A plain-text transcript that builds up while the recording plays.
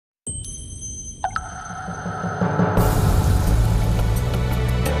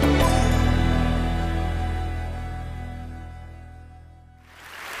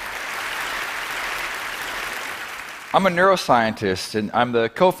I'm a neuroscientist, and I'm the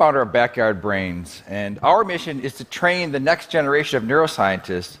co-founder of Backyard Brains. And our mission is to train the next generation of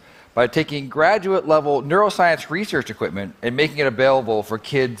neuroscientists by taking graduate-level neuroscience research equipment and making it available for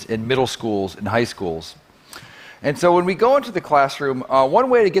kids in middle schools and high schools. And so when we go into the classroom, one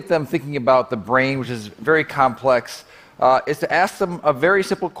way to get them thinking about the brain, which is very complex, is to ask them a very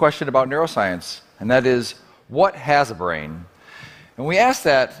simple question about neuroscience, and that is, what has a brain? When we ask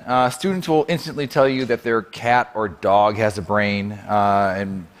that, students will instantly tell you that their cat or dog has a brain,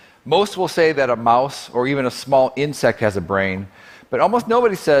 and most will say that a mouse or even a small insect has a brain, but almost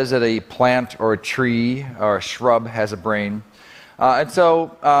nobody says that a plant or a tree or a shrub has a brain. And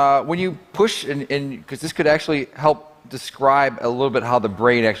so when you push, because this could actually help describe a little bit how the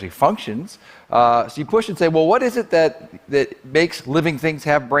brain actually functions, so you push and say, well, what is it that makes living things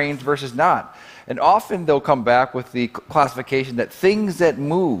have brains versus not? And often they'll come back with the classification that things that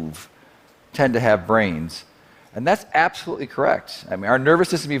move tend to have brains. And that's absolutely correct. I mean, our nervous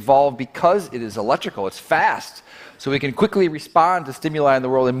system evolved because it is electrical. It's fast. So we can quickly respond to stimuli in the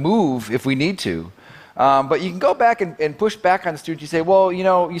world and move if we need to. But you can go back and push back on the students. You say, well,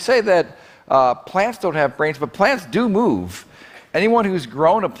 you say that plants don't have brains, but plants do move. Anyone who's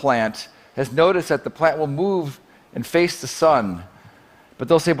grown a plant has noticed that the plant will move and face the sun. But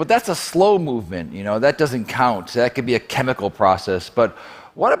they'll say, but that's a slow movement, that doesn't count. That could be a chemical process. But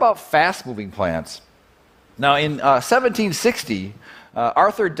what about fast-moving plants? Now, in 1760,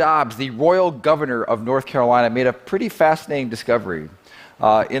 Arthur Dobbs, the royal governor of North Carolina, made a pretty fascinating discovery.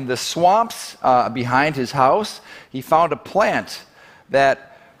 In the swamps behind his house, he found a plant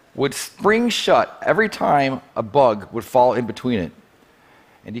that would spring shut every time a bug would fall in between it.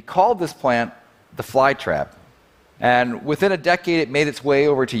 And he called this plant the fly trap. And within a decade, it made its way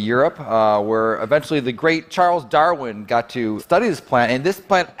over to Europe, where eventually the great Charles Darwin got to study this plant, and this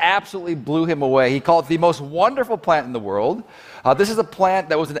plant absolutely blew him away. He called it the most wonderful plant in the world. This is a plant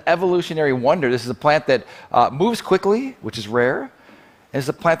that was an evolutionary wonder. This is a plant that moves quickly, which is rare, and it's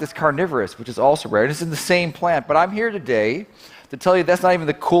a plant that's carnivorous, which is also rare. And it's in the same plant. But I'm here today to tell you that's not even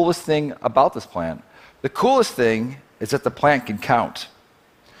the coolest thing about this plant. The coolest thing is that the plant can count.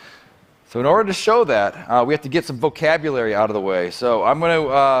 So in order to show that, we have to get some vocabulary out of the way. So I'm going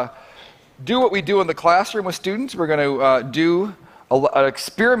to do what we do in the classroom with students. We're going to do an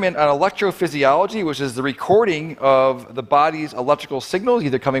experiment on electrophysiology, which is the recording of the body's electrical signals,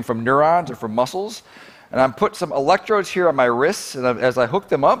 either coming from neurons or from muscles. And I'm put some electrodes here on my wrists, and as I hook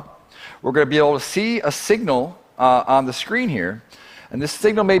them up, we're going to be able to see a signal on the screen here. And this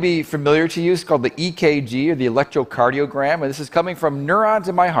signal may be familiar to you. It's called the EKG, or the electrocardiogram, and this is coming from neurons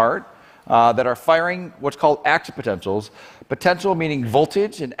in my heart that are firing what's called action potentials. Potential meaning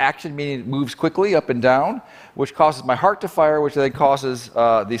voltage, and action meaning it moves quickly up and down, which causes my heart to fire, which then causes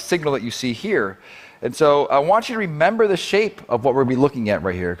the signal that you see here. And so I want you to remember the shape of what we're going to be looking at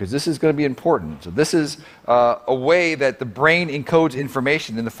right here, because this is going to be important. So this is a way that the brain encodes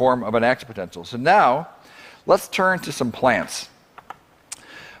information in the form of an action potential. So now, let's turn to some plants.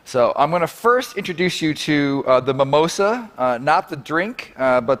 So I'm going to first introduce you to the mimosa, not the drink,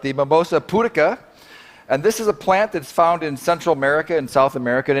 but the Mimosa pudica. And this is a plant that's found in Central America and South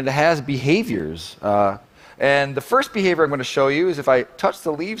America, and it has behaviors. And the first behavior I'm going to show you is if I touch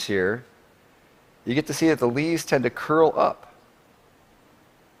the leaves here, you get to see that the leaves tend to curl up.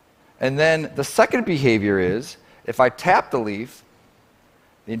 And then the second behavior is if I tap the leaf,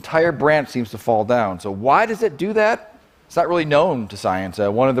 the entire branch seems to fall down. So why does it do that? It's not really known to science.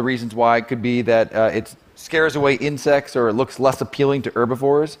 One of the reasons why could be that it scares away insects or it looks less appealing to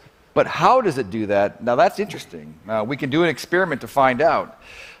herbivores. But how does it do that? Now that's interesting. We can do an experiment to find out.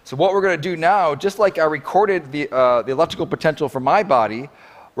 So what we're going to do now, just like I recorded the electrical potential from my body,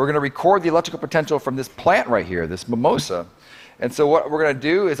 we're going to record the electrical potential from this plant right here, this mimosa. And so what we're going to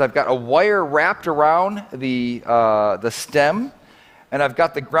do is I've got a wire wrapped around the stem, and I've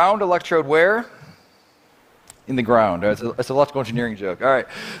got the ground electrode where? In the ground. It's an electrical engineering joke. All right.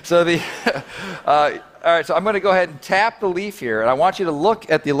 So all right. So I'm going to go ahead and tap the leaf here, and I want you to look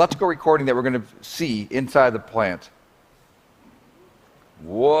at the electrical recording that we're going to see inside the plant.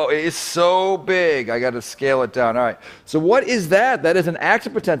 Whoa, it's so big. I got to scale it down. All right. So what is that? That is an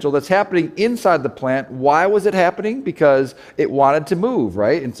action potential that's happening inside the plant. Why was it happening? Because it wanted to move,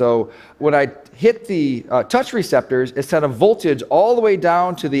 right? And so when I hit the touch receptors, it sent a voltage all the way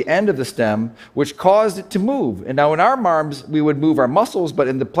down to the end of the stem, which caused it to move. And now in our arms, we would move our muscles, but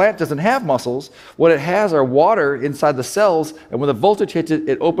in the plant doesn't have muscles. What it has are water inside the cells, and when the voltage hits it,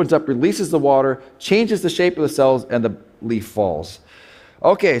 it opens up, releases the water, changes the shape of the cells, and the leaf falls.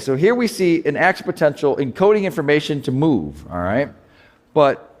 Okay, so here we see an action potential encoding information to move, all right?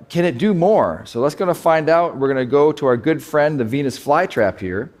 but can it do more? So let's go find out. We're going to go to our good friend, the Venus flytrap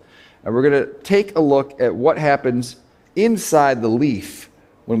here, and we're going to take a look at what happens inside the leaf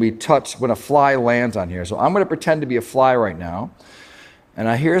when a fly lands on here. So I'm going to pretend to be a fly right now. And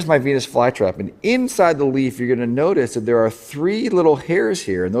here's my Venus flytrap. And inside the leaf, you're going to notice that there are 3 little hairs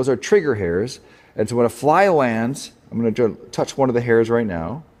here, and those are trigger hairs. And so when a fly lands, I'm going to touch one of the hairs right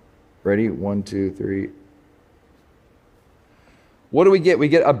now. Ready? 1, 2, 3. What do we get? We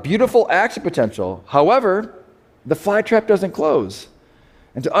get a beautiful action potential. However, the flytrap doesn't close.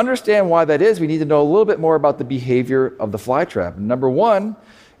 And to understand why that is, we need to know a little bit more about the behavior of the flytrap. Number one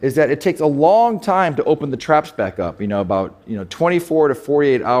is that it takes a long time to open the traps back up, about 24 to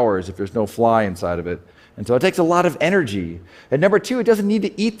 48 hours if there's no fly inside of it. And so it takes a lot of energy. And number two, it doesn't need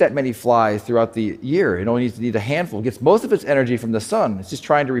to eat that many flies throughout the year. It only needs to eat a handful. It gets most of its energy from the sun. It's just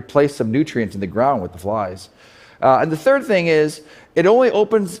trying to replace some nutrients in the ground with the flies. And the third thing is, it only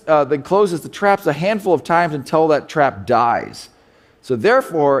closes the traps a handful of times until that trap dies. So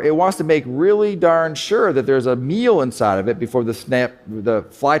therefore, it wants to make really darn sure that there's a meal inside of it before the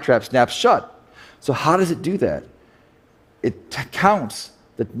fly trap snaps shut. So how does it do that? It counts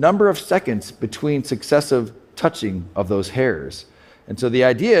the number of seconds between successive touching of those hairs. And so the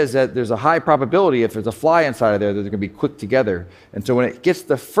idea is that there's a high probability if there's a fly inside of there that they're going to be quick together. And so when it gets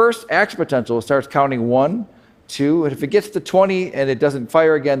the first action potential, it starts counting 1, 2, and if it gets to 20 and it doesn't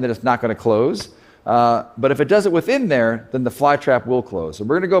fire again, then it's not going to close. But if it does it within there, then the fly trap will close. So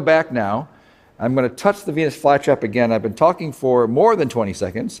we're going to go back now. I'm going to touch the Venus flytrap again. I've been talking for more than 20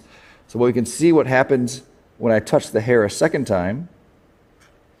 seconds. So we can see what happens when I touch the hair a second time.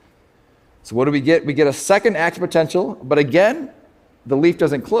 So what do we get? We get a second action potential, but again, the leaf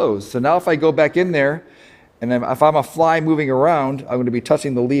doesn't close. So now if I go back in there, and then if I'm a fly moving around, I'm going to be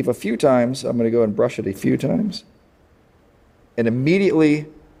touching the leaf a few times. I'm going to go and brush it a few times. And immediately,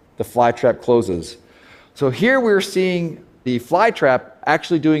 the fly trap closes. So here we're seeing the fly trap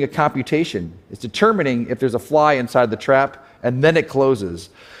actually doing a computation. It's determining if there's a fly inside the trap, and then it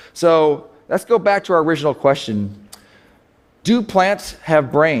closes. So let's go back to our original question. Do plants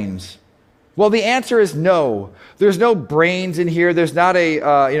have brains? Well, the answer is no. There's no brains in here. There's not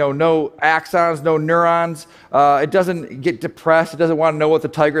no axons, no neurons. It doesn't get depressed. It doesn't want to know what the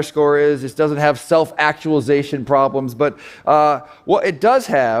Tiger score is. It doesn't have self-actualization problems. But what it does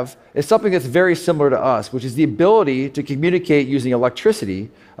have is something that's very similar to us, which is the ability to communicate using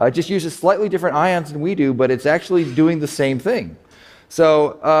electricity. It just uses slightly different ions than we do, but it's actually doing the same thing.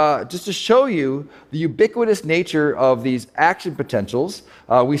 So just to show you the ubiquitous nature of these action potentials,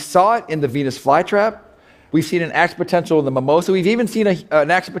 we saw it in the Venus flytrap. We've seen an action potential in the mimosa. We've even seen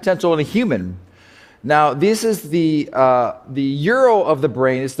an action potential in a human. Now, this is the euro of the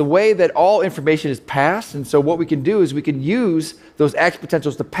brain. It's the way that all information is passed. And so what we can do is we can use those action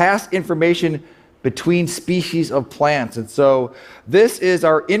potentials to pass information between species of plants. And so this is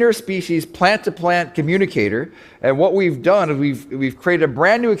our interspecies plant-to-plant communicator. And what we've done is we've created a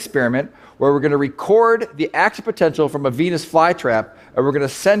brand new experiment where we're going to record the action potential from a Venus flytrap, and we're going to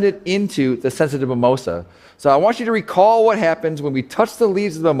send it into the sensitive mimosa. So I want you to recall what happens when we touch the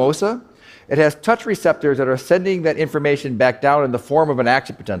leaves of the mimosa. It has touch receptors that are sending that information back down in the form of an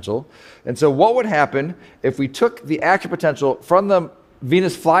action potential. And so what would happen if we took the action potential from the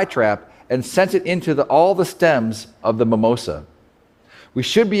Venus flytrap and sent it into all the stems of the mimosa? We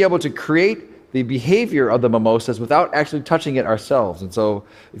should be able to create the behavior of the mimosas without actually touching it ourselves. And so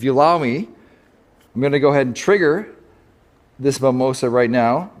if you allow me, I'm going to go ahead and trigger this mimosa right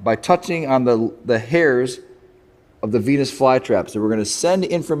now by touching on the hairs of the Venus flytrap. So we're going to send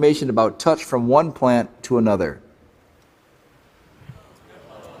information about touch from one plant to another.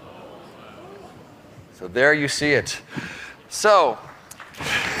 So there you see it. So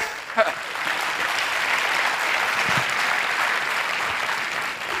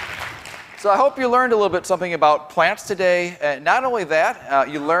So I hope you learned a little bit something about plants today. And not only that,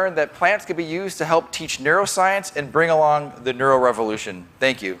 you learned that plants can be used to help teach neuroscience and bring along the neural revolution.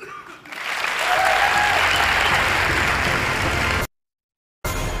 Thank you.